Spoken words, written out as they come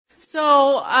So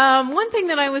one thing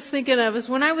that I was thinking of is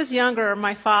when I was younger,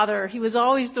 my father, he was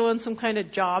always doing some kind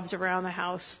of jobs around the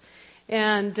house.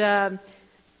 And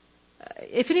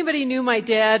if anybody knew my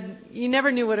dad, you never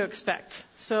knew what to expect.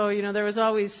 So, there was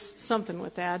always something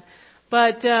with that.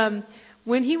 But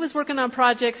when he was working on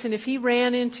projects, and if he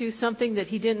ran into something that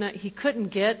he couldn't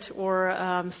get,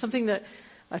 or something that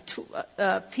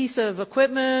a piece of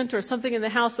equipment or something in the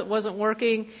house that wasn't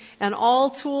working, and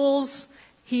all tools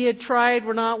he had tried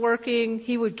were not working,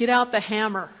 he would get out the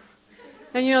hammer.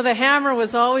 And the hammer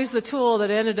was always the tool that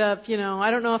ended up,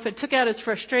 I don't know if it took out his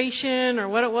frustration or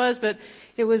what it was, but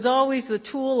it was always the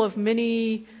tool of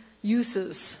many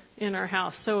uses in our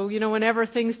house. So, whenever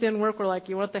things didn't work, we're like,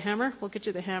 you want the hammer? We'll get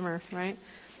you the hammer, right?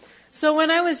 So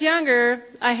when I was younger,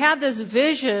 I had this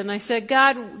vision. I said,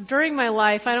 God, during my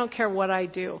life, I don't care what I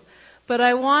do, but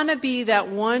I want to be that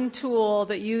one tool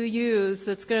that you use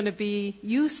that's going to be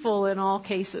useful in all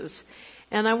cases.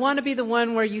 And I want to be the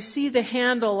one where you see the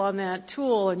handle on that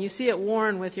tool and you see it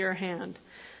worn with your hand.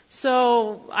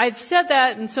 So I'd said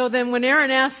that, and so then when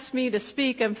Aaron asks me to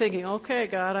speak, I'm thinking, okay,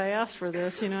 God, I asked for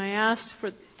this. I asked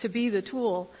to be the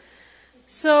tool.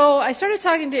 So I started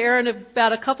talking to Aaron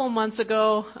about a couple months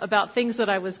ago about things that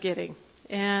I was getting.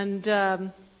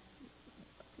 And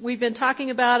we've been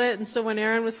talking about it, and so when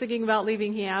Aaron was thinking about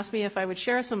leaving, he asked me if I would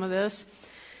share some of this.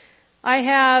 I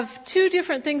have two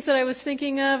different things that I was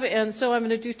thinking of, and so I'm going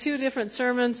to do two different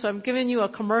sermons. So I'm giving you a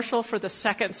commercial for the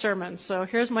second sermon. So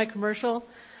here's my commercial.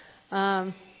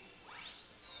 Come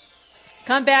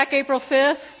back April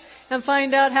 5th and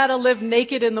find out how to live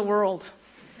naked in the world.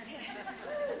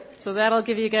 So that'll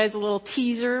give you guys a little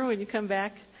teaser when you come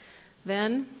back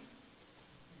then.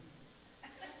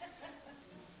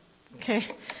 Okay.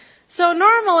 So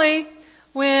normally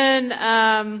when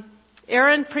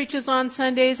Aaron preaches on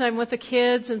Sundays, I'm with the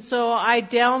kids, and so I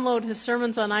download his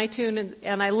sermons on iTunes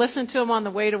and I listen to them on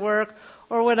the way to work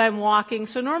or when I'm walking.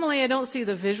 So normally I don't see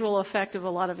the visual effect of a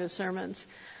lot of his sermons.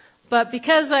 But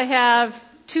because I have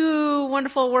two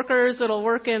wonderful workers that'll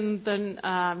work in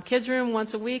the kids' room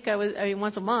once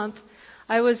a month,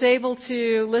 I was able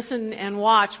to listen and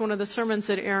watch one of the sermons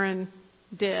that Aaron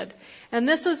did. And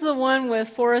this was the one with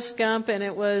Forrest Gump, and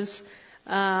it was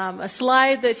a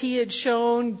slide that he had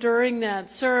shown during that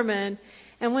sermon.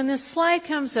 And when this slide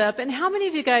comes up, and how many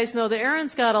of you guys know that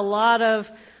Aaron's got a lot of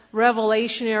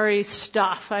revelationary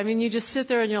stuff? I mean, you just sit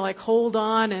there and you're like, hold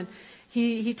on, and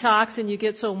he talks and you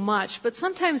get so much. But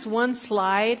sometimes one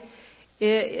slide,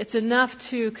 it's enough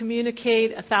to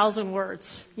communicate 1,000 words.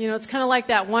 It's kind of like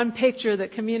that one picture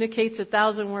that communicates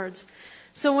 1,000 words.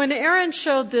 So when Aaron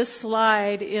showed this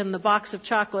slide in the box of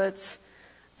chocolates,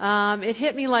 it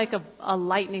hit me like a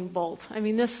lightning bolt. I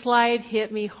mean, this slide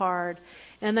hit me hard.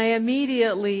 And I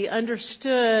immediately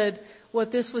understood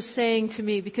what this was saying to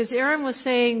me, because Aaron was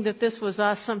saying that this was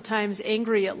us sometimes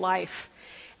angry at life.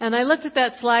 And I looked at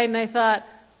that slide and I thought,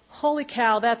 holy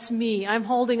cow, that's me. I'm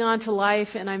holding on to life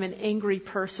and I'm an angry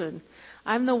person.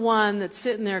 I'm the one that's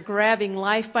sitting there grabbing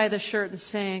life by the shirt and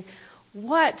saying,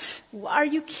 what? Are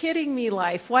you kidding me,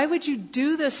 life? Why would you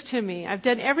do this to me? I've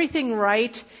done everything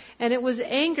right. And it was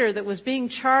anger that was being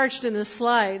charged in this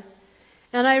slide.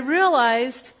 And I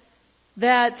realized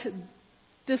that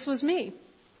this was me.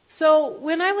 So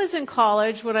when I was in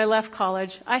college, when I left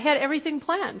college, I had everything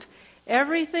planned.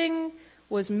 Everything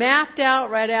was mapped out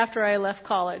right after I left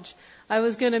college. I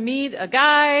was going to meet a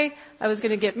guy. I was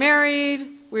going to get married.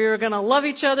 We were going to love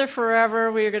each other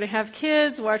forever. We were going to have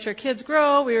kids, watch our kids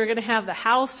grow. We were going to have the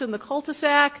house in the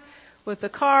cul-de-sac with the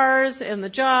cars and the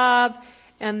job.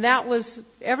 And that was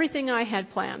everything I had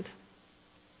planned.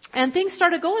 And things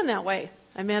started going that way.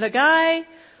 I met a guy.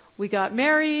 We got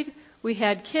married. We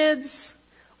had kids.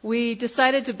 We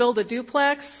decided to build a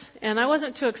duplex, and I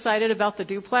wasn't too excited about the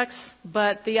duplex,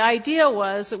 but the idea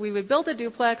was that we would build a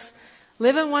duplex,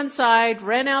 live on one side,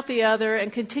 rent out the other,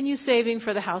 and continue saving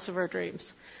for the house of our dreams.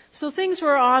 So things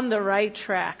were on the right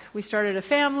track. We started a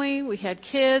family, we had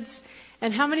kids,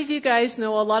 and how many of you guys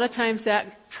know a lot of times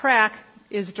that track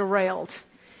is derailed?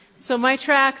 So my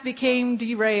track became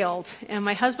derailed, and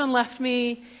my husband left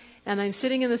me, and I'm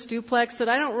sitting in this duplex that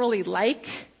I don't really like,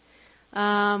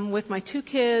 with my two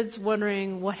kids,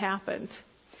 wondering what happened.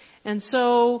 And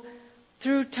so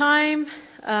through time,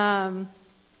 I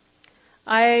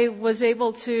was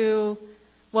able to,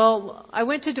 I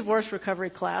went to divorce recovery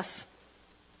class.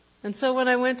 And so when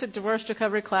I went to divorce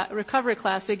recovery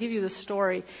class, they give you this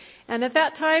story. And at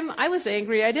that time, I was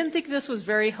angry. I didn't think this was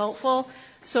very helpful.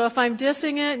 So if I'm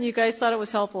dissing it and you guys thought it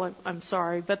was helpful, I'm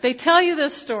sorry. But they tell you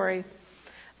this story,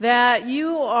 that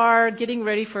you are getting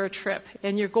ready for a trip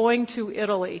and you're going to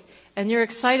Italy and you're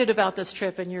excited about this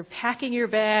trip and you're packing your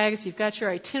bags, you've got your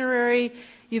itinerary,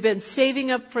 you've been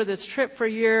saving up for this trip for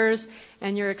years,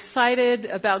 and you're excited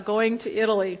about going to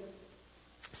Italy.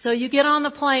 So you get on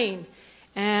the plane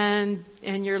and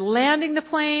you're landing the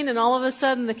plane, and all of a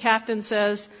sudden the captain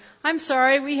says, "I'm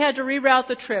sorry, we had to reroute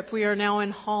the trip. We are now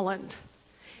in Holland."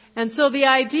 And so the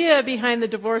idea behind the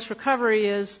divorce recovery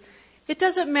is it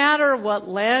doesn't matter what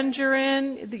land you're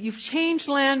in. You've changed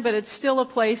land, but it's still a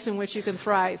place in which you can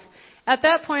thrive. At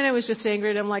that point, I was just angry,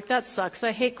 and I'm like, that sucks.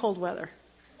 I hate cold weather.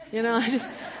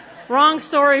 Wrong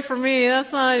story for me.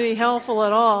 That's not any helpful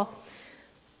at all.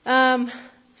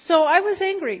 So I was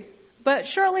angry. But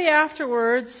shortly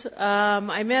afterwards,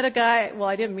 I met a guy. Well,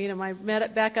 I didn't meet him. I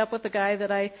met back up with a guy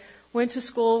that I went to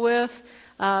school with,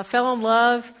 fell in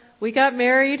love. We got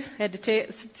married. I had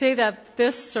to say that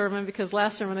this sermon because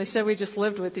last sermon I said we just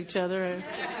lived with each other.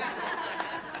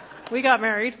 We got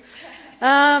married.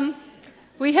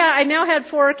 I now had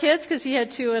 4 kids because he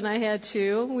had 2 and I had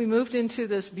 2. We moved into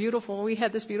we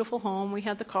had this beautiful home. We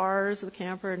had the cars, the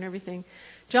camper and everything.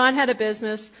 John had a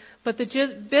business, but the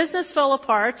business fell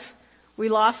apart. We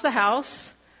lost the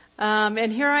house.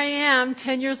 And here I am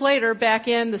 10 years later back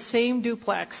in the same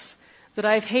duplex that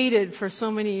I've hated for so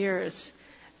many years.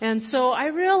 And so I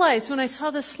realized when I saw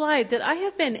this slide that I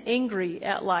have been angry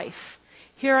at life.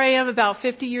 Here I am about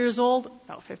 50 years old.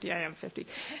 I am 50.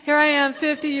 Here I am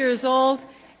 50 years old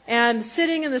and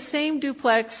sitting in the same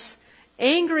duplex,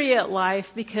 angry at life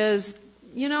because,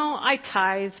 I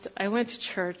tithed. I went to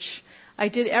church. I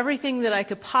did everything that I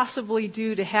could possibly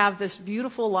do to have this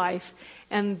beautiful life.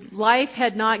 And life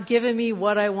had not given me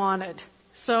what I wanted.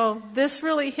 So this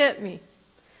really hit me.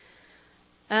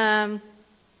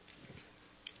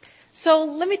 So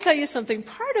let me tell you something.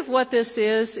 Part of what this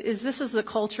is the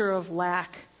culture of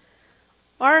lack.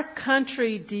 Our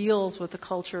country deals with the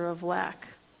culture of lack.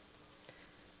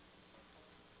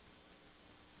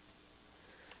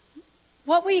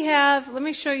 What we have, let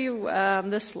me show you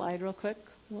this slide real quick.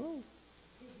 Whoa.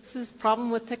 This is a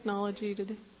problem with technology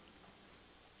today.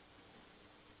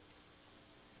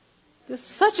 This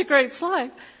is such a great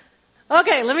slide.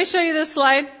 Okay, let me show you this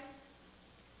slide.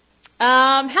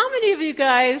 How many of you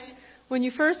guys, when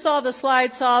you first saw the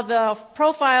slide, saw the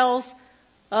profiles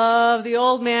of the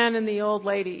old man and the old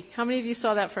lady? How many of you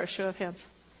saw that first? Show of hands.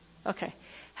 Okay.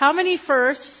 How many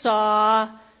first saw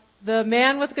the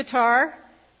man with the guitar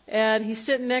and he's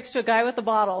sitting next to a guy with a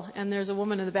bottle and there's a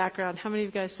woman in the background? How many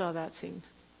of you guys saw that scene?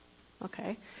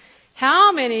 Okay.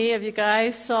 How many of you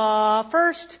guys saw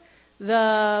first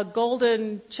the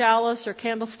golden chalice or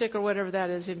candlestick or whatever that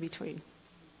is in between?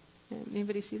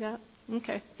 Anybody see that?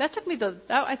 Okay. That took me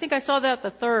I think I saw that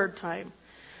the third time.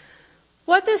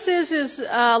 What this is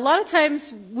a lot of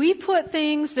times we put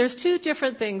things, there's 2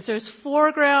 different things. There's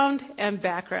foreground and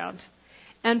background.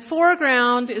 And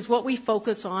foreground is what we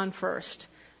focus on first.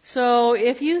 So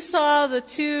if you saw the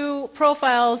 2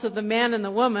 profiles of the man and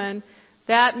the woman,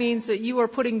 that means that you were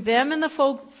putting them in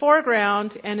the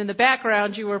foreground, and in the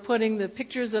background you were putting the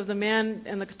pictures of the man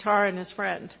and the guitar and his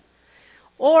friend.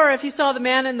 Or if you saw the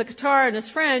man and the guitar and his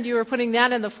friend, you were putting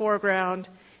that in the foreground,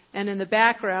 and in the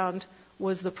background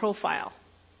was the profile.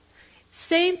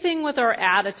 Same thing with our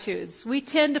attitudes. We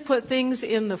tend to put things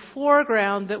in the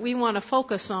foreground that we want to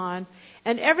focus on,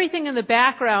 and everything in the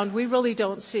background we really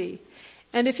don't see.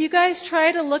 And if you guys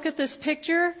try to look at this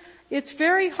picture, it's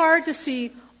very hard to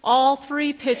see all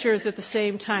 3 pictures at the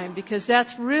same time because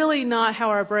that's really not how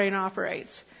our brain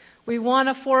operates. We want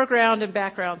to foreground and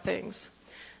background things.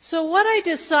 So what I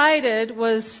decided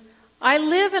was I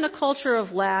live in a culture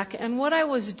of lack, and what I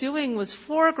was doing was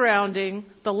foregrounding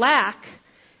the lack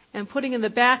and putting in the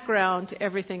background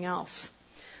everything else.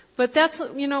 But that's,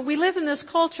 we live in this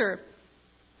culture.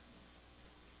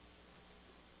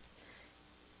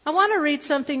 I want to read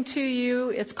something to you.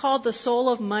 It's called The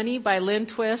Soul of Money by Lynn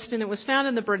Twist, and it was found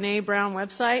in the Brene Brown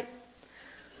website.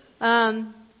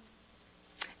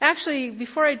 Actually,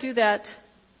 before I do that,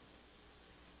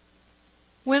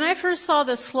 when I first saw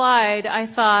this slide, I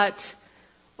thought,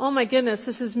 oh my goodness,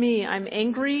 this is me. I'm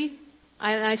angry.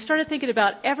 And I started thinking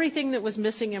about everything that was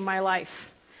missing in my life.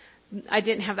 I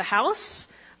didn't have a house.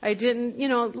 I didn't,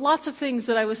 lots of things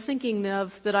that I was thinking of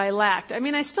that I lacked. I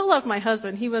mean, I still love my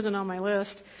husband. He wasn't on my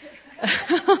list.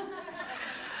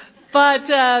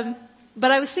 But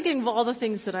I was thinking of all the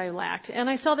things that I lacked. And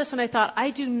I saw this and I thought,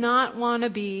 I do not want to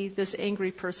be this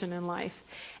angry person in life.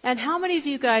 And how many of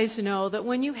you guys know that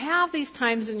when you have these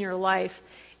times in your life,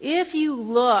 if you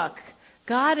look,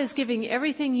 God is giving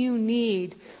everything you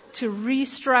need to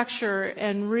restructure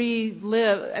and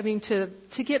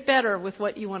to get better with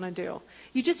what you want to do.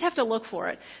 You just have to look for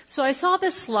it. So I saw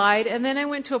this slide, and then I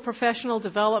went to a professional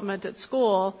development at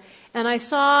school, and I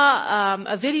saw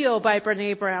a video by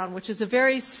Brené Brown, which is a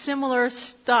very similar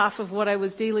stuff of what I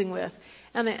was dealing with.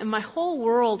 And my whole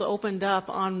world opened up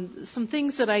on some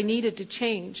things that I needed to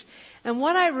change. And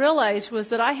what I realized was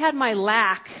that I had my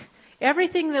lack.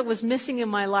 Everything that was missing in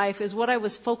my life is what I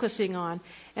was focusing on.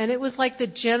 And it was like the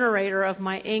generator of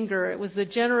my anger. It was the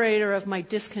generator of my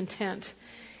discontent.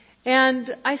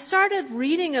 And I started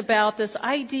reading about this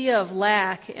idea of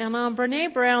lack. And on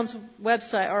Brené Brown's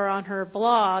website, or on her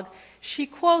blog, she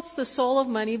quotes The Soul of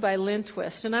Money by Lynn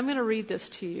Twist. And I'm going to read this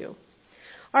to you.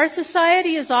 Our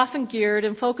society is often geared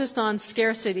and focused on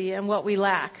scarcity and what we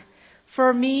lack.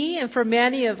 For me and for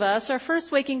many of us, our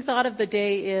first waking thought of the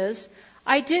day is,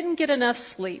 I didn't get enough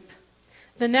sleep.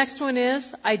 The next one is,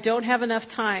 I don't have enough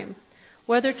time.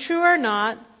 Whether true or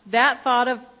not, that thought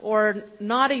of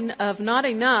not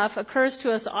enough occurs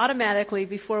to us automatically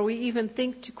before we even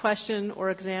think to question or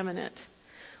examine it.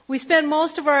 We spend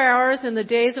most of our hours in the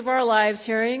days of our lives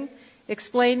hearing,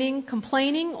 explaining,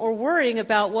 complaining, or worrying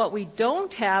about what we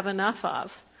don't have enough of.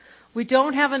 We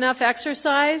don't have enough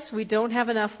exercise. We don't have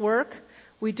enough work.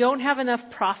 We don't have enough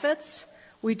profits.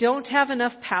 We don't have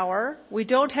enough power. We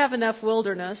don't have enough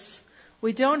wilderness.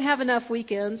 We don't have enough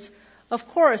weekends. Of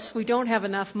course, we don't have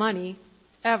enough money,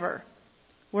 ever.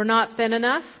 We're not thin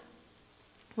enough.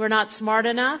 We're not smart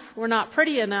enough. We're not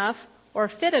pretty enough, or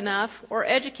fit enough, or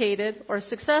educated, or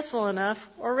successful enough,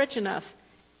 or rich enough,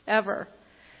 ever.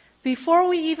 Before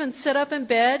we even sit up in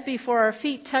bed, before our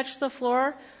feet touch the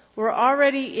floor, we're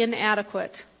already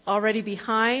inadequate, already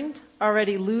behind,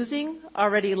 already losing,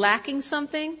 already lacking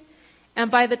something. And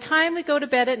by the time we go to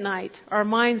bed at night, our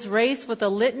minds race with a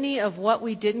litany of what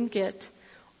we didn't get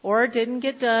or didn't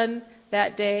get done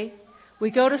that day. We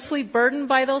go to sleep burdened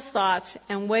by those thoughts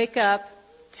and wake up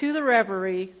to the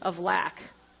reverie of lack.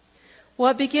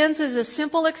 What begins as a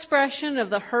simple expression of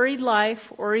the hurried life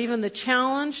or even the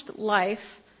challenged life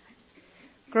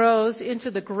grows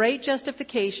into the great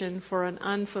justification for an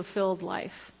unfulfilled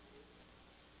life.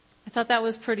 I thought that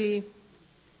was pretty,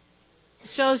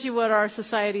 shows you what our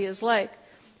society is like.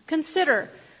 Consider,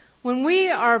 when we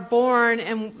are born,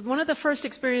 and one of the first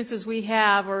experiences we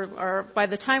have, or by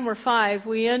the time we're 5,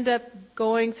 we end up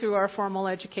going through our formal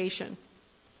education.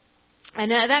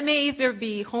 And that may either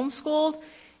be homeschooled,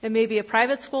 it may be a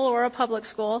private school or a public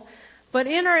school, but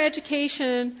in our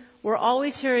education, we're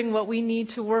always hearing what we need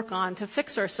to work on to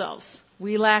fix ourselves.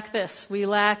 We lack this. We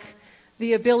lack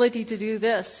the ability to do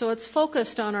this. So it's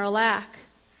focused on our lack.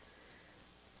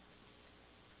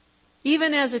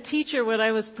 Even as a teacher, when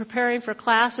I was preparing for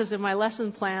classes in my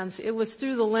lesson plans, it was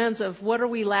through the lens of what are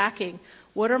we lacking?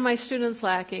 What are my students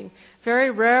lacking?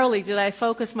 Very rarely did I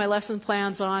focus my lesson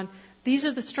plans on, these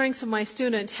are the strengths of my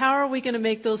student. How are we going to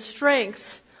make those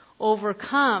strengths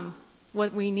overcome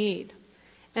what we need?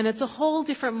 And it's a whole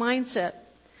different mindset.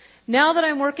 Now that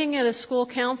I'm working at a school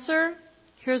counselor,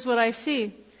 here's what I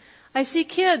see. I see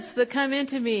kids that come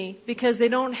into me because they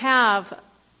don't have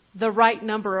the right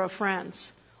number of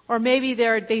friends. Or maybe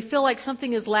they feel like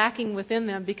something is lacking within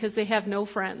them because they have no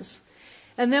friends.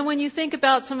 And then when you think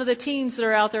about some of the teens that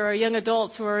are out there, or young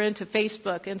adults who are into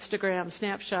Facebook, Instagram,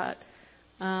 Snapchat,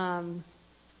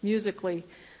 Musical.ly,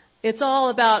 it's all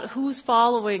about who's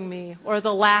following me or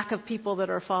the lack of people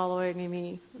that are following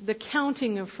me, the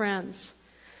counting of friends.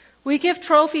 We give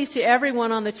trophies to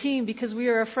everyone on the team because we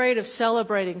are afraid of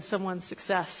celebrating someone's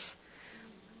success.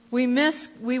 We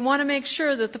want to make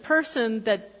sure that the person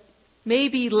that may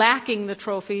be lacking the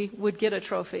trophy would get a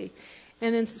trophy.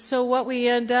 So what we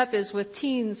end up is with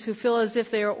teens who feel as if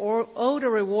they are owed a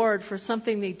reward for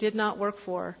something they did not work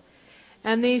for.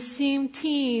 And these same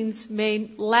teens may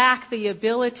lack the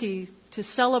ability to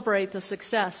celebrate the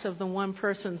success of the one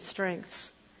person's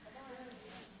strengths.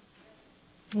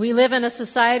 We live in a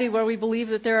society where we believe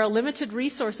that there are limited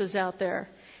resources out there.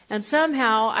 And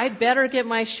somehow I better get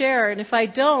my share. And if I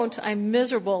don't, I'm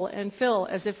miserable and feel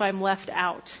as if I'm left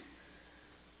out.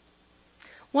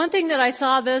 One thing that I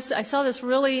saw this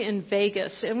really in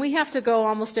Vegas. And we have to go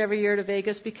almost every year to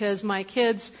Vegas because my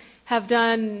kids have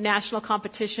done national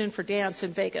competition for dance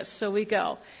in Vegas. So we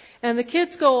go. And the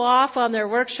kids go off on their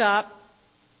workshop.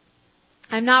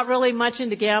 I'm not really much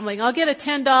into gambling. I'll get a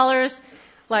 $10,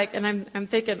 and I'm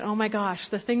thinking, oh my gosh,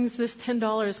 the things this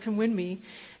 $10 can win me.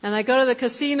 And I go to the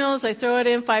casinos, I throw it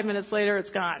in, 5 minutes later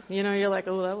it's gone. You're like,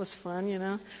 oh, that was fun,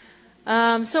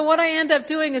 So what I end up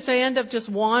doing is I end up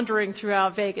just wandering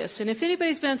throughout Vegas. And if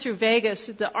anybody's been through Vegas,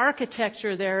 the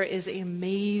architecture there is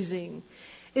amazing.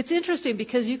 It's interesting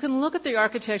because you can look at the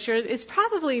architecture. It's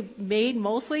probably made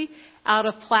mostly out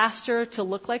of plaster to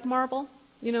look like marble,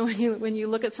 when you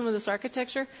look at some of this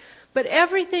architecture. But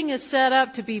everything is set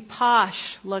up to be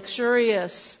posh,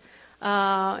 luxurious.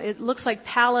 It looks like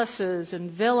palaces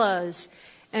and villas.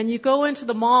 And you go into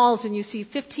the malls and you see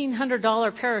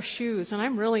 $1,500 pair of shoes. And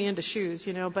I'm really into shoes,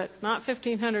 but not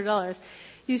 $1,500.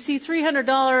 You see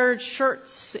 $300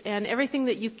 shirts and everything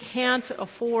that you can't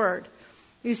afford.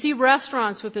 You see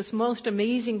restaurants with this most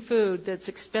amazing food that's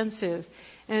expensive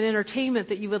and entertainment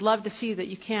that you would love to see that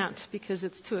you can't because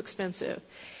it's too expensive.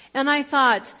 And I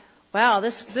thought, wow,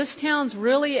 this town's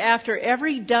really after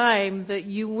every dime that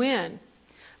you win.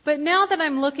 But now that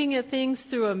I'm looking at things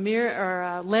through a mirror or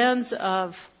a lens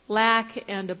of lack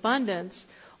and abundance,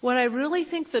 what I really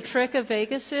think the trick of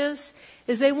Vegas is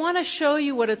they want to show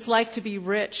you what it's like to be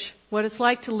rich, what it's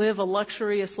like to live a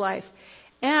luxurious life.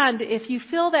 And if you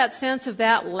feel that sense of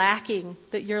that lacking,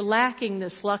 that you're lacking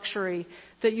this luxury,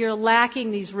 that you're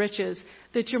lacking these riches,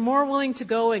 that you're more willing to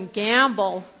go and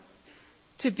gamble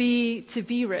to be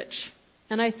rich.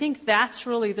 And I think that's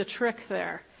really the trick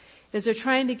there, is they're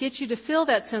trying to get you to feel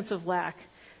that sense of lack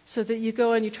so that you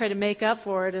go and you try to make up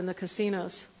for it in the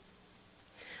casinos.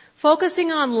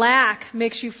 Focusing on lack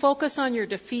makes you focus on your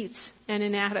defeats and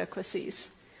inadequacies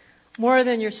more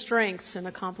than your strengths and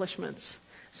accomplishments.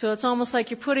 So it's almost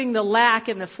like you're putting the lack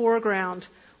in the foreground,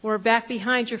 or back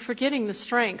behind you're forgetting the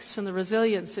strengths and the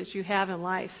resilience that you have in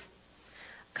life.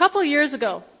 A couple of years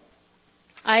ago,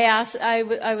 I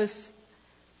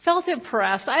felt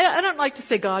impressed. I don't like to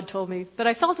say God told me, but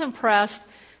I felt impressed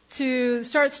to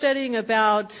start studying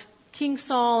about King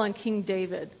Saul and King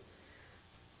David.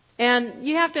 And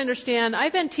you have to understand,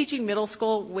 I've been teaching middle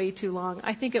school way too long.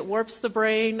 I think it warps the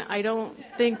brain. I don't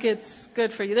think it's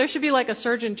good for you. There should be like a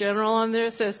Surgeon General on there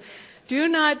that says, do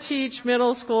not teach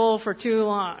middle school for too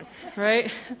long, right?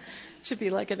 Should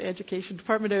be like an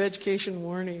Department of Education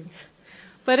warning.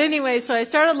 But anyway, so I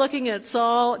started looking at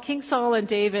King Saul and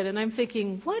David, and I'm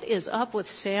thinking, what is up with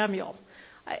Samuel?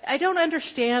 I don't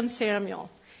understand Samuel.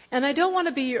 And I don't want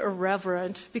to be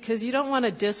irreverent because you don't want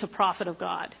to diss a prophet of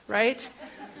God, right?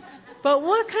 But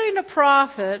what kind of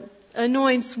prophet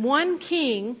anoints one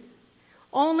king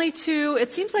only to, it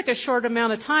seems like a short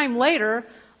amount of time later,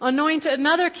 anoint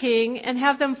another king and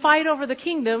have them fight over the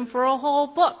kingdom for a whole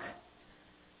book?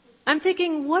 I'm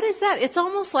thinking, what is that? It's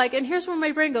almost like, and here's where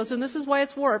my brain goes, and this is why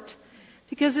it's warped,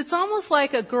 because it's almost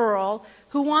like a girl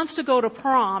who wants to go to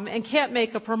prom and can't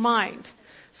make up her mind.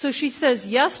 So she says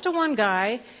yes to one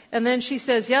guy, and then she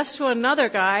says yes to another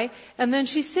guy, and then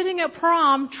she's sitting at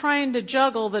prom trying to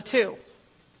juggle the two,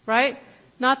 right?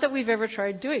 Not that we've ever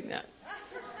tried doing that,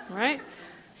 right?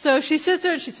 So she sits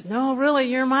there and she says, no, really,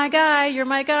 you're my guy.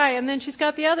 And then she's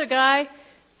got the other guy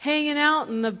hanging out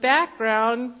in the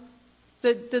background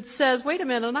that says, wait a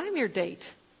minute, I'm your date,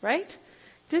 right?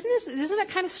 Isn't that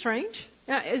kind of strange?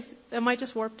 Am I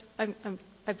just warped?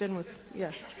 I've been with,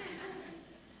 yeah.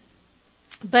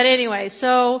 But anyway,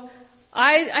 so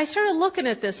I started looking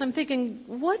at this. I'm thinking,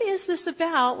 what is this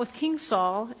about with King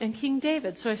Saul and King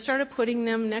David? So I started putting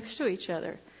them next to each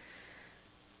other.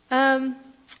 And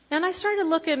I started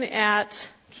looking at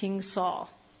King Saul.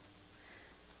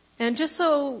 And just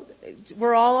so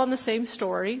we're all on the same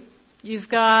story, you've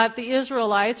got the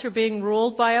Israelites who are being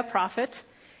ruled by a prophet,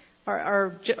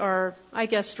 or I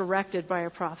guess directed by a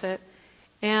prophet.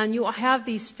 And you have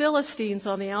these Philistines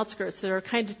on the outskirts that are a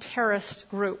kind of terrorist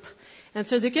group. And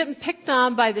so they're getting picked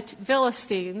on by the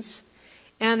Philistines.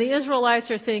 And the Israelites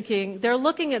are thinking, they're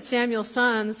looking at Samuel's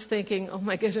sons thinking, oh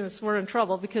my goodness, we're in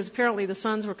trouble. Because apparently the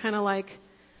sons were kind of like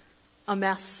a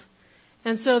mess.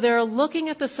 And so they're looking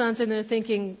at the sons and they're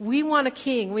thinking, we want a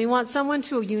king. We want someone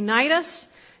to unite us,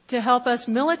 to help us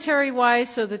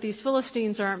military-wise so that these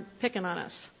Philistines aren't picking on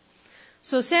us.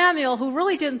 So Samuel, who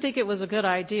really didn't think it was a good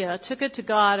idea, took it to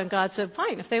God, and God said,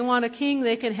 fine, if they want a king,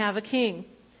 they can have a king.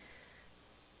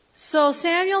 So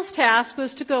Samuel's task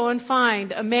was to go and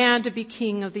find a man to be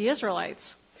king of the Israelites.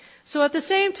 So at the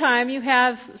same time, you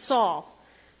have Saul,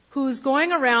 who's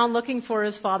going around looking for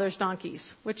his father's donkeys,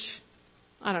 which,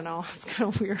 I don't know, it's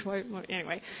kind of weird.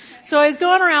 Anyway, so he's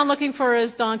going around looking for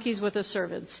his donkeys with his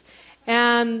servants.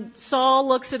 And Saul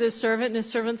looks at his servant, and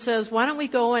his servant says, why don't we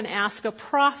go and ask a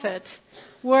prophet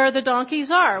where the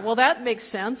donkeys are? Well, that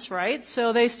makes sense, right?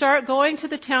 So they start going to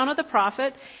the town of the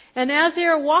prophet, and as they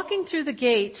are walking through the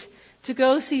gate to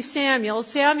go see Samuel,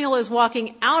 Samuel is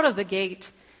walking out of the gate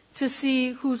to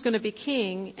see who's going to be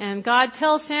king, and God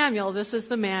tells Samuel, this is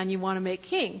the man you want to make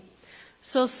king.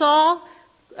 So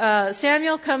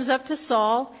Samuel comes up to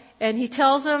Saul, and he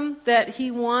tells him that he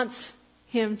wants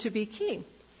him to be king.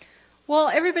 Well,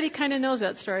 everybody kind of knows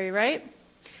that story, right?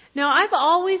 Now, I've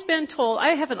always been told,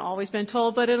 I haven't always been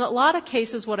told, but in a lot of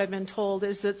cases what I've been told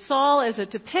is that Saul is a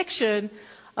depiction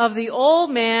of the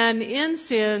old man in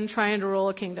sin trying to rule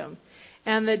a kingdom.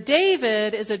 And that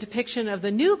David is a depiction of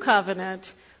the new covenant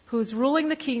who's ruling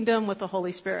the kingdom with the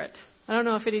Holy Spirit. I don't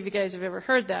know if any of you guys have ever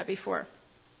heard that before.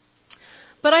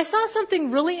 But I saw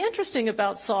something really interesting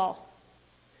about Saul.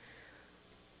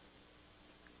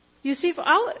 You see,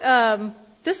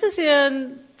 this is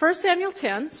in 1 Samuel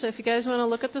 10, so if you guys want to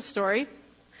look at the story.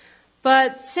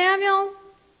 But Samuel,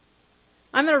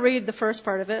 I'm going to read the first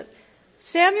part of it.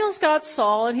 Samuel's got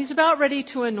Saul, and he's about ready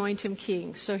to anoint him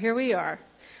king. So here we are.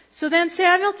 So then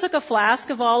Samuel took a flask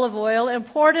of olive oil and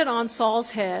poured it on Saul's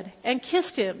head and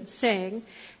kissed him, saying,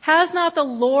 "Has not the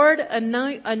Lord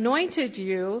anointed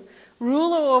you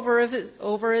ruler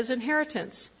over his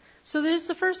inheritance?" So there's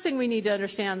the first thing we need to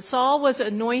understand. Saul was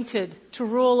anointed to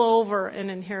rule over an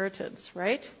inheritance,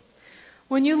 right?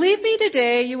 "When you leave me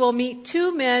today, you will meet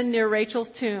 2 men near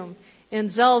Rachel's tomb in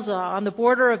Zelzah on the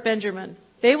border of Benjamin.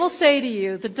 They will say to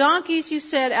you, 'The donkeys you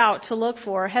set out to look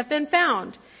for have been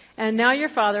found, and now your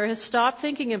father has stopped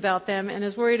thinking about them and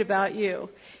is worried about you.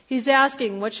 He's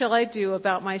asking, what shall I do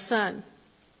about my son?'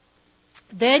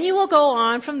 Then you will go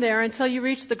on from there until you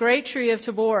reach the great tree of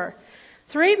Tabor.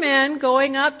 3 men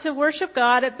going up to worship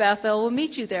God at Bethel will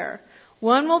meet you there.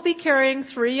 One will be carrying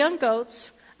 3 young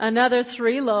goats, another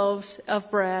 3 loaves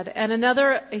of bread, and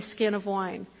another a skin of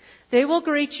wine. They will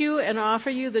greet you and offer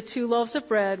you the 2 loaves of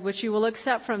bread, which you will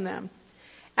accept from them.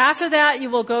 After that, you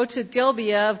will go to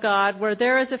Gibeah of God, where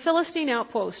there is a Philistine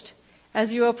outpost.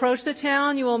 As you approach the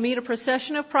town, you will meet a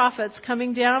procession of prophets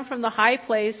coming down from the high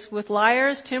place with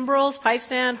lyres, timbrels,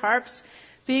 pipes, and harps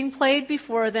being played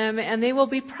before them, and they will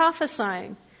be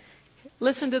prophesying."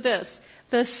 Listen to this.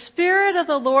 "The Spirit of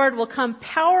the Lord will come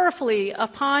powerfully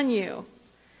upon you,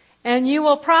 and you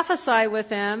will prophesy with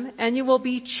them, and you will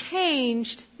be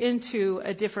changed into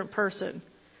a different person.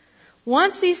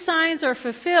 Once these signs are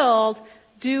fulfilled,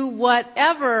 do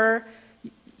whatever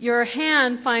your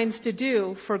hand finds to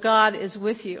do, for God is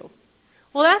with you."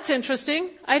 Well, that's interesting.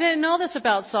 I didn't know this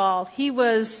about Saul. He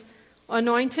was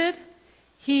anointed.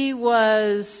 He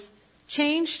was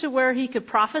changed to where he could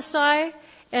prophesy,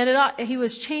 and he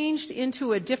was changed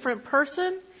into a different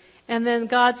person. And then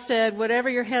God said, whatever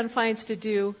your hand finds to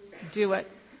do, do it.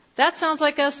 That sounds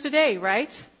like us today,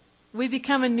 right? We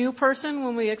become a new person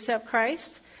when we accept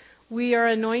Christ. We are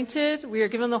anointed. We are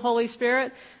given the Holy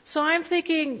Spirit. So I'm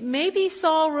thinking maybe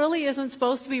Saul really isn't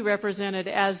supposed to be represented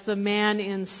as the man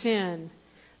in sin.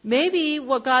 Maybe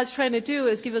what God's trying to do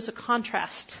is give us a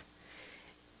contrast.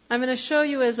 I'm going to show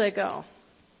you as I go.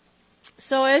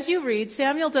 So as you read,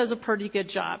 Samuel does a pretty good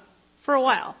job for a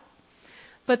while.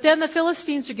 But then the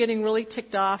Philistines are getting really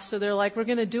ticked off, so they're like, we're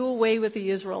going to do away with the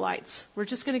Israelites. We're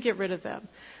just going to get rid of them.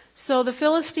 So the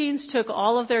Philistines took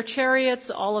all of their chariots,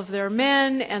 all of their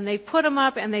men, and they put them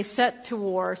up and they set to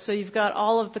war. So you've got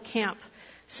all of the camp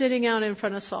sitting out in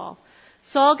front of Saul.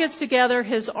 Saul gets together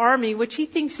his army, which he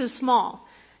thinks is small.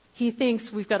 He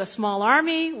thinks we've got a small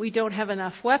army, we don't have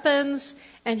enough weapons,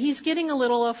 and he's getting a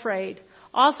little afraid.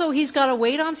 Also, he's got to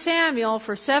wait on Samuel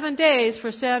for 7 days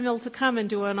for Samuel to come and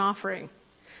do an offering.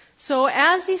 So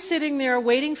as he's sitting there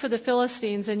waiting for the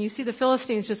Philistines, and you see the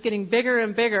Philistines just getting bigger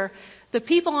and bigger, the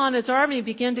people on his army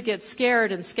begin to get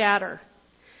scared and scatter.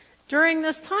 During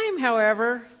this time,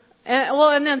 however,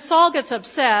 and then Saul gets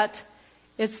upset.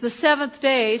 It's the 7th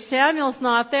day. Samuel's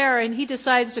not there, and he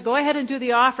decides to go ahead and do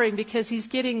the offering because he's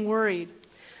getting worried.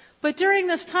 But during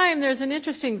this time, there's an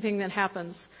interesting thing that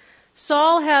happens.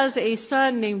 Saul has a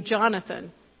son named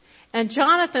Jonathan. And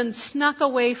Jonathan snuck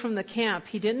away from the camp.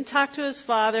 He didn't talk to his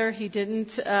father. He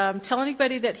didn't tell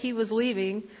anybody that he was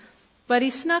leaving. But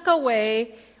he snuck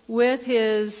away with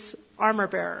his armor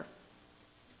bearer.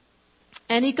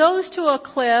 And he goes to a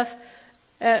cliff.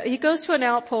 He goes to an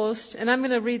outpost. And I'm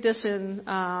going to read this in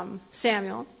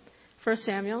Samuel, 1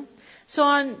 Samuel.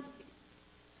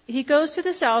 He goes to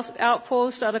this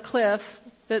outpost on a cliff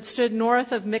that stood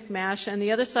north of Michmash and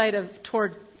the other side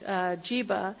toward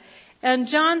Geba. And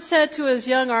John said to his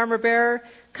young armor bearer,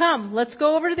 "Come, let's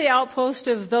go over to the outpost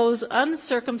of those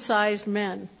uncircumcised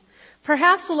men.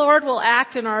 Perhaps the Lord will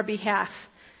act in our behalf.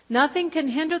 Nothing can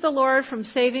hinder the Lord from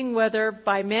saving, whether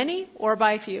by many or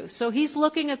by few." So he's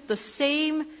looking at the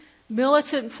same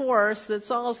militant force that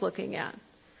Saul's looking at.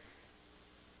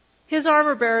 His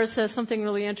armor bearer says something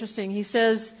really interesting. He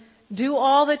says, "Do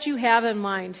all that you have in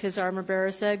mind," his armor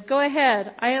bearer said. "Go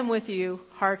ahead. I am with you,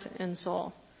 heart and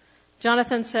soul."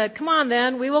 Jonathan said, "Come on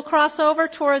then, we will cross over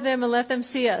toward them and let them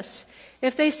see us.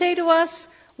 If they say to us,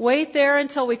 'Wait there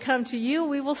until we come to you,'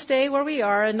 we will stay where we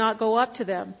are and not go up to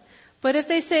them. But if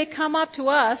they say, 'Come up to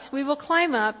us,' we will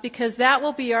climb up, because that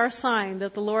will be our sign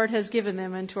that the Lord has given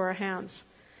them into our hands."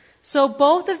 So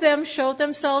both of them showed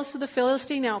themselves to the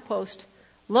Philistine outpost.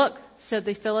 "Look," said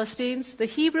the Philistines, "the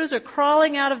Hebrews are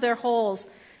crawling out of their holes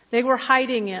they were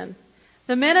hiding in."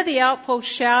 The men of the outpost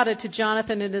shouted to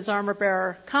Jonathan and his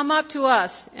armor-bearer, "Come up to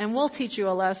us, and we'll teach you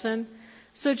a lesson."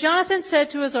 So Jonathan said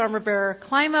to his armor-bearer,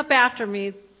 "Climb up after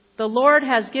me. The Lord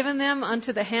has given them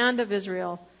unto the hand of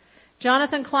Israel."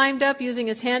 Jonathan climbed up, using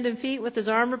his hand and feet, with his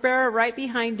armor-bearer right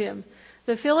behind him.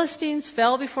 The Philistines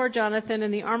fell before Jonathan,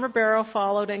 and the armor-bearer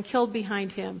followed and killed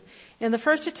behind him. In the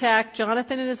first attack,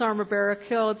 Jonathan and his armor-bearer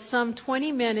killed some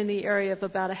 20 men in the area of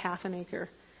about a half an acre.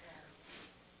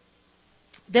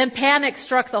 Then panic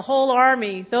struck the whole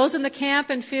army, those in the camp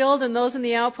and field and those in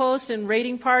the outposts and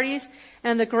raiding parties,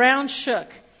 and the ground shook.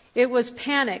 It was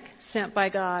panic sent by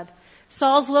God.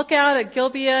 Saul's lookout at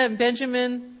Gibeah and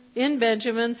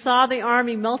Benjamin saw the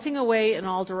army melting away in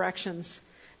all directions.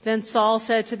 Then Saul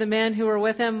said to the men who were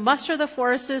with him, "Muster the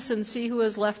forces and see who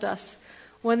has left us."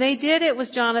 When they did, it was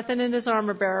Jonathan and his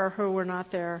armor-bearer who were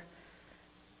not there.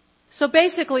 So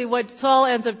basically what Saul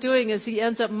ends up doing is he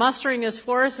ends up mustering his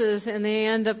forces, and they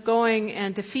end up going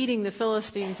and defeating the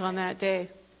Philistines on that day.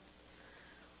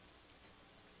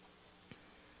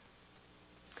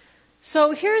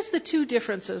 So here's the two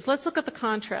differences. Let's look at the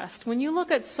contrast. When you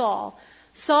look at Saul,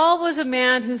 Saul was a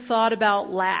man who thought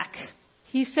about lack.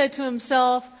 He said to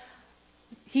himself,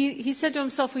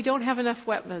 we don't have enough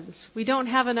weapons. We don't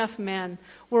have enough men.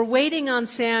 We're waiting on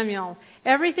Samuel.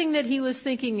 Everything that he was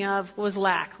thinking of was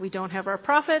lack. We don't have our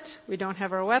prophet. We don't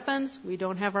have our weapons. We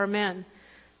don't have our men.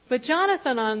 But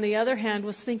Jonathan, on the other hand,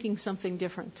 was thinking something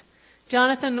different.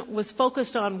 Jonathan was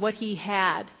focused on what he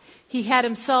had. He had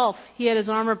himself, he had his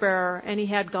armor bearer, and he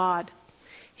had God.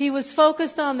 He was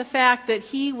focused on the fact that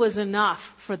he was enough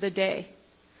for the day.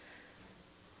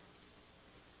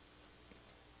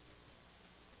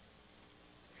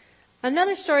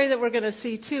 Another story that we're going to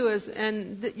see too is,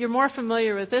 and you're more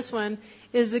familiar with this one,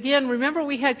 is again, remember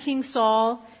we had King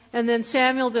Saul, and then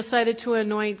Samuel decided to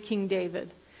anoint King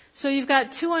David. So you've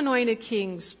got two anointed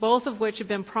kings, both of which have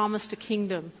been promised a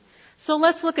kingdom. So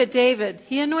let's look at David.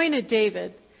 He anointed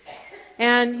David.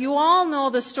 And you all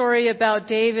know the story about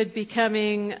David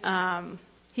becoming,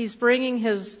 he's bringing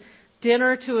his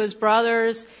dinner to his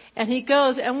brothers, and he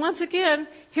goes, and once again,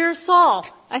 here's Saul.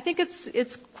 I think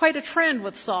it's quite a trend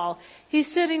with Saul.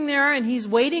 He's sitting there and he's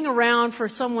waiting around for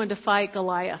someone to fight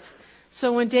Goliath.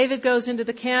 So when David goes into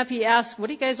the camp, he asks, "What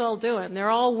are you guys all doing?" They're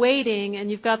all waiting,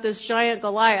 and you've got this giant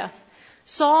Goliath.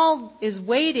 Saul is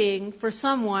waiting for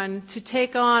someone to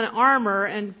take on armor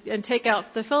and take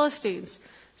out the Philistines.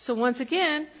 So once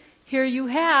again, here you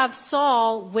have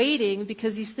Saul waiting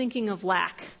because he's thinking of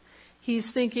lack. He's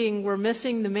thinking, we're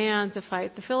missing the man to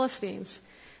fight the Philistines.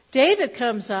 David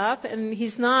comes up, and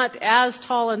he's not as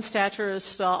tall in stature as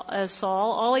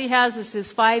Saul. All he has is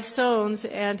his 5 stones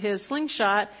and his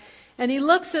slingshot. And he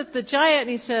looks at the giant and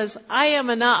he says, "I am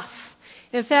enough."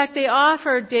 In fact, they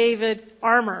offered David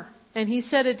armor, and he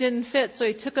said it didn't fit, so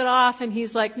he took it off, and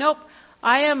he's like, "Nope,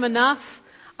 I am enough.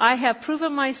 I have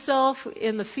proven myself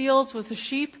in the fields with the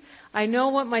sheep. I know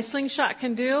what my slingshot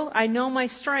can do. I know my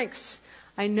strengths.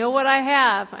 I know what I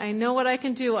have. I know what I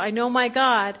can do. I know my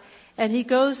God." And he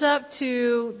goes up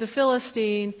to the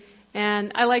Philistine,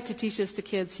 and I like to teach this to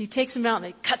kids. He takes him out and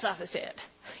he cuts off his head,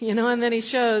 and then he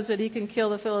shows that he can kill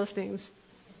the Philistines.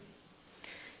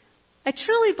 I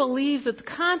truly believe that the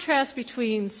contrast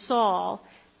between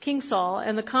King Saul,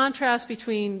 and the contrast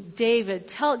between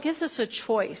David gives us a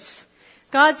choice.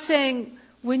 God's saying,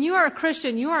 when you are a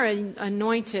Christian, you are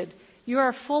anointed. You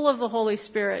are full of the Holy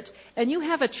Spirit. And you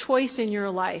have a choice in your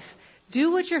life.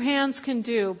 Do what your hands can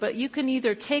do, but you can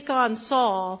either take on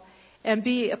Saul and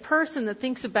be a person that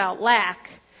thinks about lack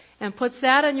and puts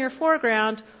that in your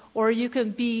foreground, or you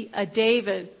can be a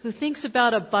David who thinks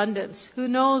about abundance, who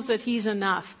knows that he's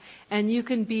enough. And you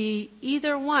can be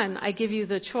either one. I give you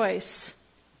the choice.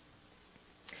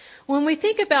 When we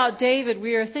think about David,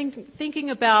 we are thinking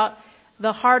about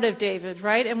the heart of David,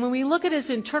 right? And when we look at his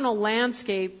internal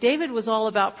landscape, David was all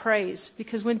about praise.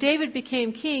 Because when David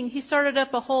became king, he started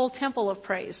up a whole temple of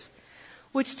praise.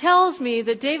 Which tells me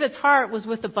that David's heart was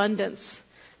with abundance,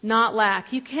 not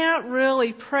lack. You can't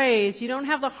really praise, you don't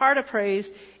have the heart of praise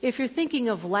if you're thinking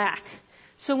of lack.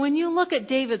 So when you look at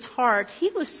David's heart, he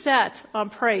was set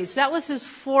on praise. That was his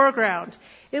foreground.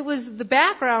 The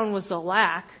background was the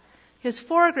lack. His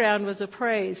foreground was a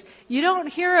praise. You don't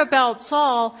hear about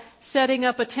Saul setting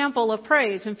up a temple of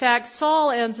praise. In fact,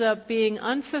 Saul ends up being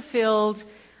unfulfilled,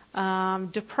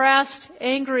 depressed,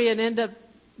 angry, and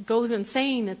goes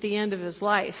insane at the end of his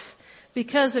life.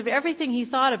 because of everything he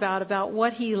thought about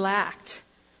what he lacked.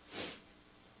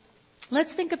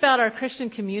 Let's think about our Christian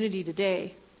community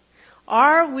today.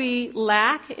 Are we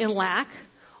lack,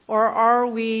 or are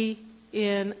we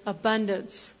in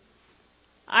abundance?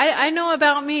 I know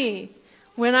about me.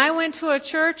 When I went to a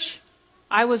church,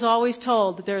 I was always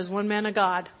told that there's one man of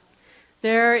God.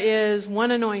 There is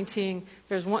one anointing.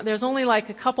 There's only like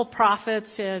a couple prophets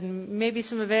and maybe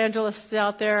some evangelists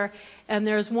out there, and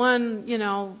there's one,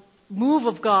 move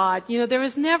of God. There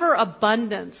was never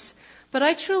abundance. But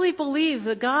I truly believe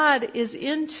that God is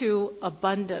into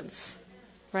abundance,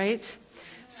 right?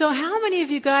 So how many of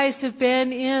you guys have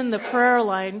been in the prayer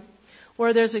line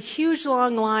where there's a huge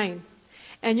long line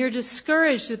and you're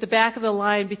discouraged at the back of the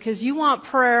line because you want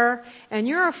prayer and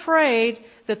you're afraid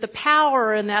that the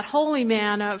power in that holy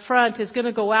man up front is going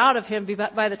to go out of him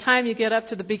by the time you get up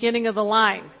to the beginning of the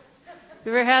line?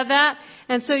 You ever had that?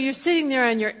 And so you're sitting there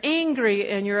and you're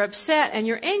angry and you're upset and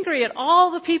you're angry at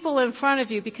all the people in front of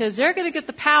you because they're going to get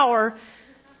the power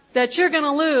that you're going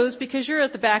to lose because you're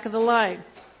at the back of the line.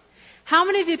 How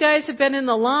many of you guys have been in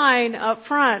the line up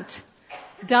front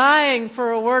dying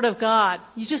for a word of God?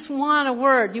 You just want a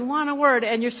word. You want a word.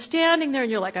 And you're standing there and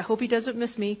you're like, I hope he doesn't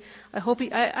miss me. I hope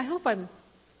I'm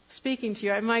speaking to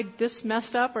you. Am I this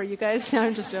messed up? Or you guys? No,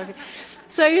 I'm just joking.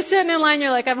 So you're sitting in line, you're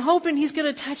like, I'm hoping he's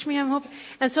going to touch me, I'm hoping.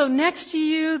 And so next to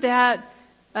you, that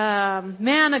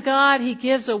man of God, he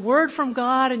gives a word from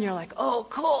God, and you're like, oh,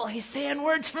 cool, he's saying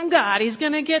words from God, he's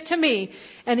going to get to me.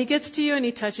 And he gets to you, and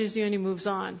he touches you, and he moves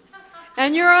on.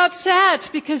 And you're upset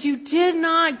because you did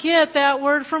not get that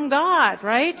word from God,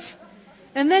 right?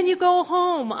 And then you go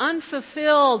home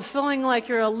unfulfilled, feeling like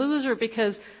you're a loser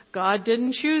because God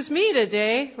didn't choose me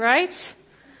today, right?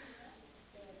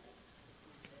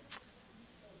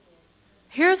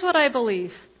 Here's what I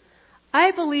believe.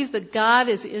 I believe that God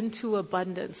is into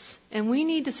abundance, and we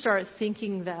need to start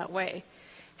thinking that way.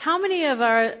 How many of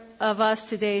us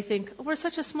today think, oh, we're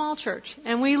such a small church,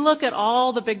 and we look at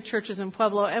all the big churches in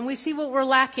Pueblo, and we see what we're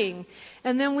lacking,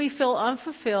 and then we feel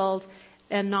unfulfilled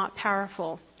and not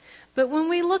powerful. But when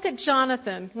we look at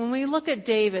Jonathan, when we look at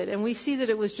David, and we see that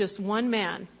it was just one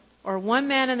man, or one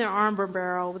man in their armor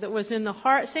barrel that was in the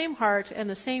same heart and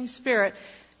the same spirit,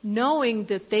 knowing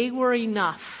that they were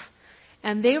enough.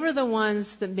 And they were the ones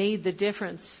that made the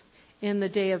difference in the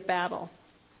day of battle.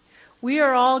 We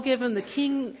are all given the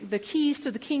keys to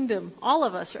the kingdom. All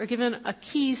of us are given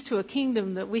keys to a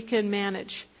kingdom that we can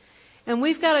manage. And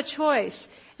we've got a choice.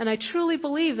 And I truly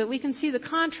believe that we can see the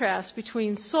contrast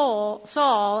between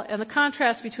Saul and the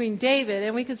contrast between David.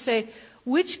 And we can say,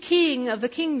 which king of the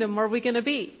kingdom are we going to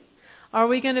be? Are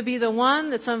we going to be the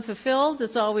one that's unfulfilled,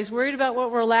 that's always worried about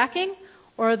what we're lacking?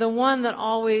 Or the one that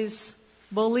always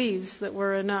believes that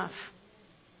we're enough?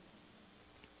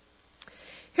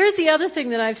 Here's the other thing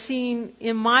that I've seen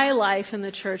in my life in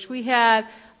the church.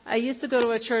 I used to go to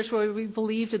a church where we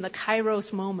believed in the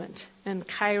Kairos moment. And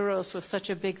Kairos was such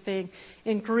a big thing.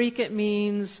 In Greek it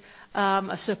means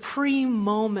a supreme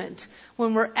moment.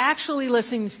 When we're actually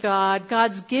listening to God,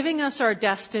 God's giving us our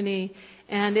destiny.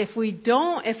 And if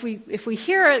we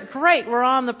hear it, great, we're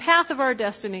on the path of our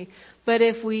destiny. But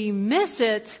if we miss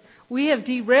it, we have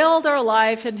derailed our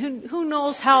life, and who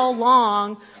knows how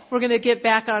long we're going to get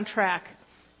back on track.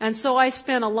 And so I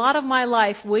spent a lot of my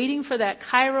life waiting for that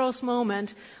Kairos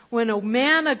moment when a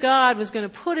man of God was going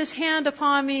to put his hand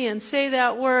upon me and say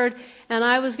that word, and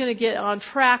I was going to get on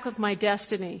track with my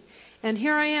destiny. And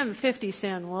here I am, 50,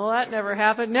 saying, well, that never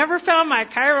happened. Never found my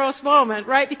Kairos moment,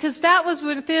 right? Because that was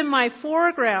within my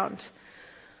foreground.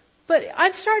 But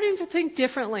I'm starting to think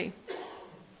differently.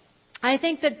 I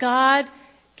think that God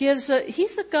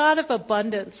He's a God of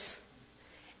abundance.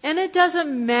 And it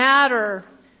doesn't matter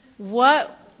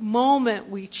what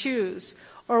moment we choose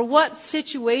or what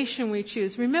situation we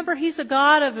choose. Remember, He's a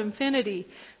God of infinity.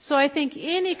 So I think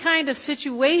any kind of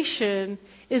situation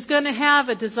is going to have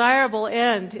a desirable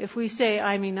end if we say,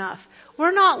 I'm enough.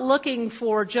 We're not looking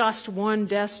for just one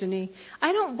destiny.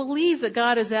 I don't believe that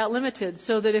God is that limited,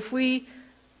 so that if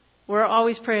we're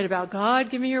always praying about, God,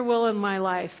 give me your will in my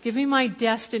life. Give me my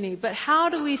destiny. But how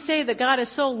do we say that God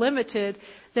is so limited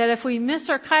that if we miss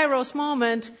our Kairos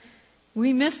moment,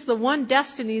 we miss the one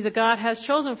destiny that God has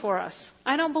chosen for us?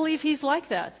 I don't believe He's like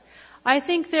that. I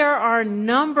think there are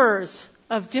numbers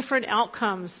of different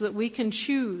outcomes that we can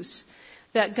choose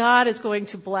that God is going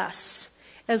to bless.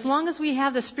 As long as we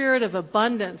have the spirit of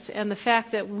abundance and the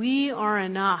fact that we are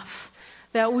enough,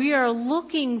 that we are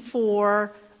looking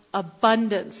for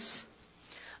abundance.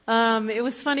 It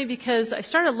was funny because I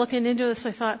started looking into this.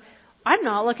 I thought, I'm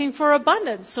not looking for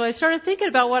abundance. So I started thinking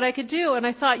about what I could do. And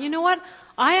I thought, you know what?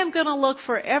 I am going to look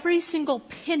for every single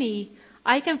penny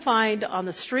I can find on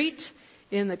the street,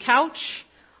 in the couch,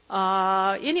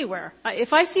 anywhere.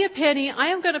 If I see a penny, I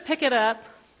am going to pick it up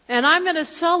and I'm going to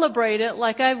celebrate it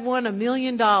like I've won $1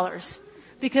 million,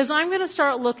 because I'm going to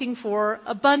start looking for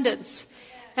abundance.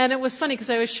 And it was funny because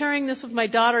I was sharing this with my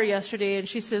daughter yesterday, and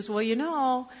she says, well, you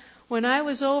know, when I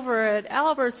was over at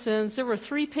Albertsons, there were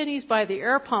 3 pennies by the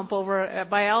air pump over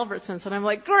by Albertsons. And I'm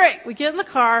like, great. We get in the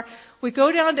car. We go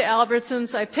down to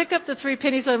Albertsons. I pick up the 3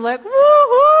 pennies. I'm like,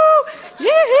 woo-hoo!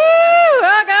 Yee-hoo!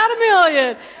 I got $1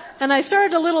 million. And I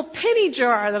started a little penny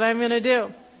jar that I'm going to do.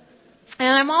 And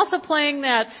I'm also playing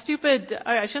that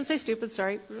I shouldn't say stupid,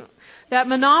 sorry, that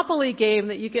Monopoly game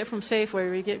that you get from Safeway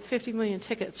where you get 50 million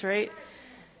tickets, right?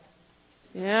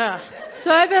 Yeah.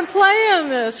 So I've been playing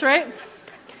this, right?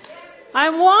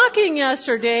 I'm walking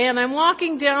yesterday, and I'm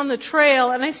walking down the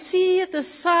trail, and I see at the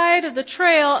side of the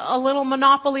trail a little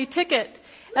Monopoly ticket.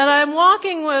 And I'm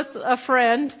walking with a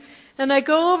friend, and I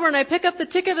go over and I pick up the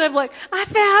ticket, and I'm like, I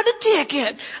found a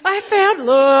ticket.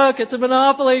 Look, it's a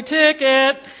Monopoly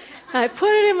ticket. And I put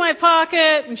it in my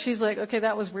pocket, and she's like, okay,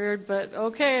 that was weird, but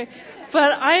okay.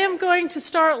 But I am going to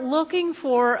start looking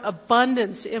for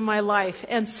abundance in my life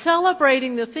and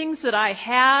celebrating the things that I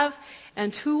have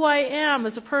and who I am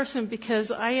as a person,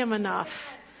 because I am enough.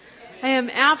 I am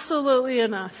absolutely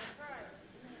enough.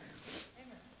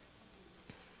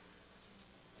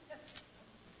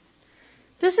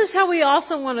 This is how we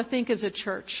also want to think as a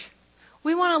church.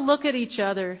 We want to look at each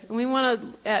other, and we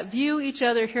want to view each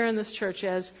other here in this church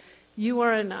as you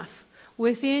are enough.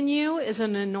 Within you is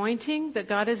an anointing that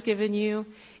God has given you.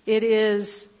 It is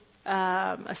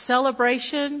a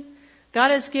celebration.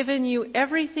 God has given you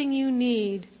everything you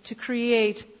need to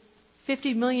create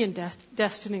 50 million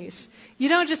destinies. You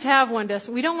don't just have one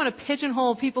destiny. We don't want to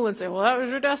pigeonhole people and say, well, that was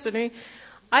your destiny.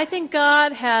 I think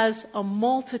God has a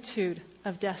multitude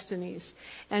of destinies.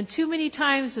 And too many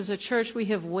times as a church, we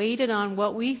have waited on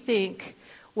what we think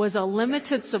was a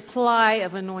limited supply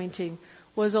of anointing,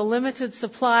 was a limited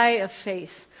supply of faith.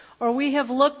 Or we have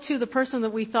looked to the person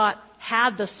that we thought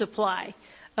had the supply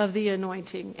of the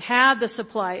anointing, had the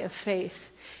supply of faith,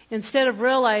 instead of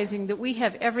realizing that we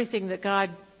have everything that God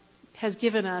has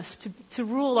given us to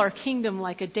rule our kingdom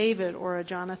like a David or a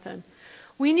Jonathan.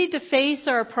 We need to face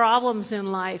our problems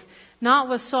in life, not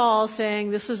with Saul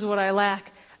saying, this is what I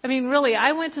lack. I mean, really,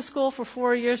 I went to school for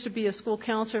 4 years to be a school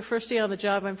counselor. First day on the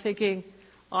job, I'm thinking,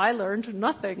 I learned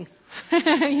nothing.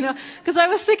 Because I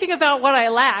was thinking about what I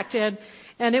lacked, and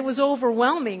it was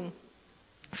overwhelming.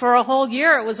 For a whole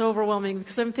year, it was overwhelming,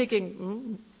 because I'm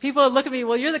thinking, people would look at me,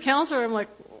 well, you're the counselor. I'm like,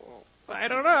 I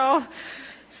don't know.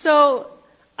 So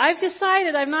I've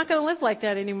decided I'm not going to live like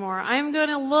that anymore. I'm going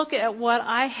to look at what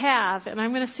I have, and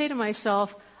I'm going to say to myself,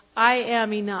 I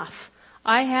am enough.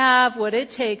 I have what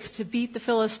it takes to beat the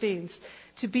Philistines,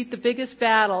 to beat the biggest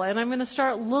battle, and I'm going to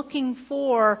start looking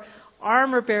for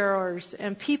armor bearers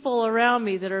and people around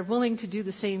me that are willing to do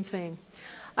the same thing.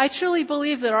 I truly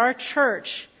believe that our church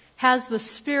has the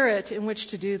spirit in which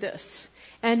to do this.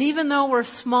 And even though we're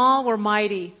small, we're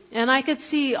mighty. And I could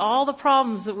see all the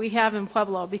problems that we have in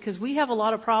Pueblo, because we have a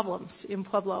lot of problems in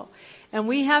Pueblo. And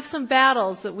we have some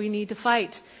battles that we need to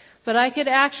fight. But I could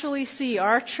actually see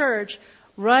our church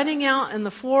running out in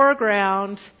the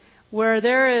foreground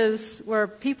where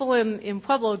people in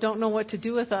Pueblo don't know what to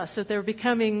do with us, that they're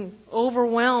becoming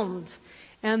overwhelmed.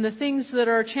 And the things that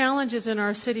are challenges in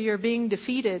our city are being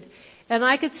defeated. And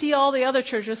I could see all the other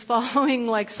churches following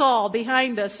like Saul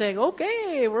behind us saying,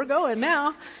 okay, we're going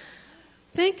now.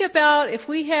 Think about if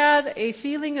we had a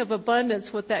feeling of abundance,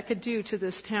 what that could do to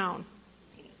this town.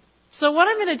 So what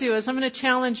I'm going to do is I'm going to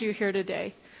challenge you here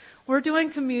today. We're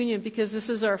doing communion because this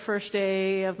is our first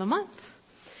day of the month.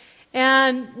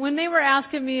 And when they were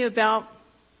asking me about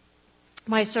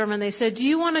my sermon, they said, do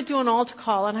you want to do an altar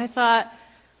call? And I thought,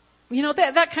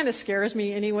 that kind of scares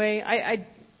me anyway.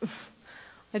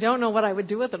 I don't know what I would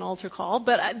do with an altar call,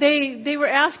 but they were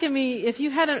asking me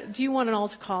do you want an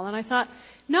altar call? And I thought,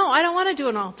 no, I don't want to do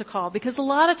an altar call, because a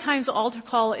lot of times altar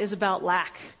call is about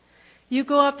lack. You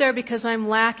go up there because I'm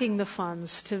lacking the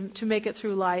funds to make it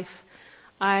through life.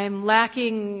 I'm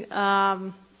lacking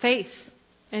faith,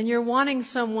 and you're wanting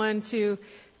someone to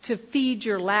feed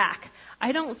your lack.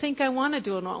 I don't think I want to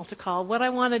do an altar call. What I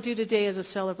want to do today is a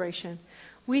celebration.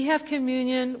 We have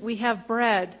communion. We have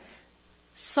bread.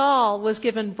 Saul was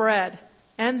given bread,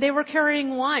 and they were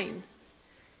carrying wine.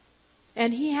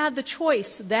 And he had the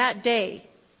choice that day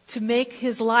to make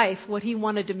his life what he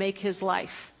wanted to make his life.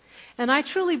 And I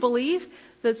truly believe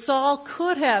that Saul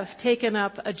could have taken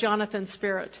up a Jonathan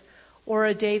spirit or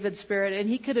a David spirit, and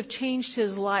he could have changed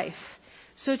his life.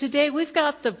 So today we've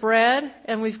got the bread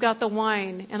and we've got the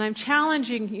wine. And I'm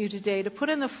challenging you today to put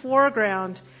in the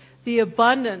foreground the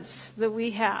abundance that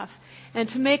we have. And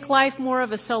to make life more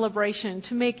of a celebration,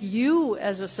 to make you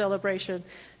as a celebration.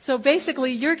 So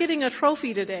basically, you're getting a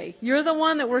trophy today. You're the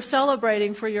one that we're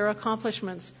celebrating for your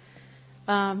accomplishments.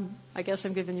 I guess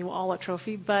I'm giving you all a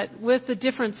trophy, but with the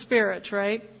different spirits,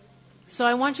 right? So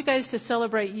I want you guys to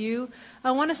celebrate you.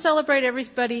 I want to celebrate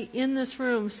everybody in this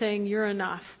room saying you're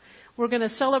enough. We're going to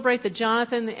celebrate the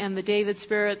Jonathan and the David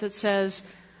spirit that says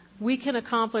we can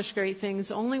accomplish great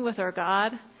things only with our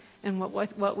God and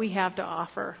what we have to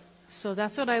offer. So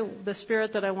that's the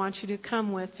spirit that I want you to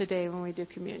come with today when we do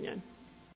communion.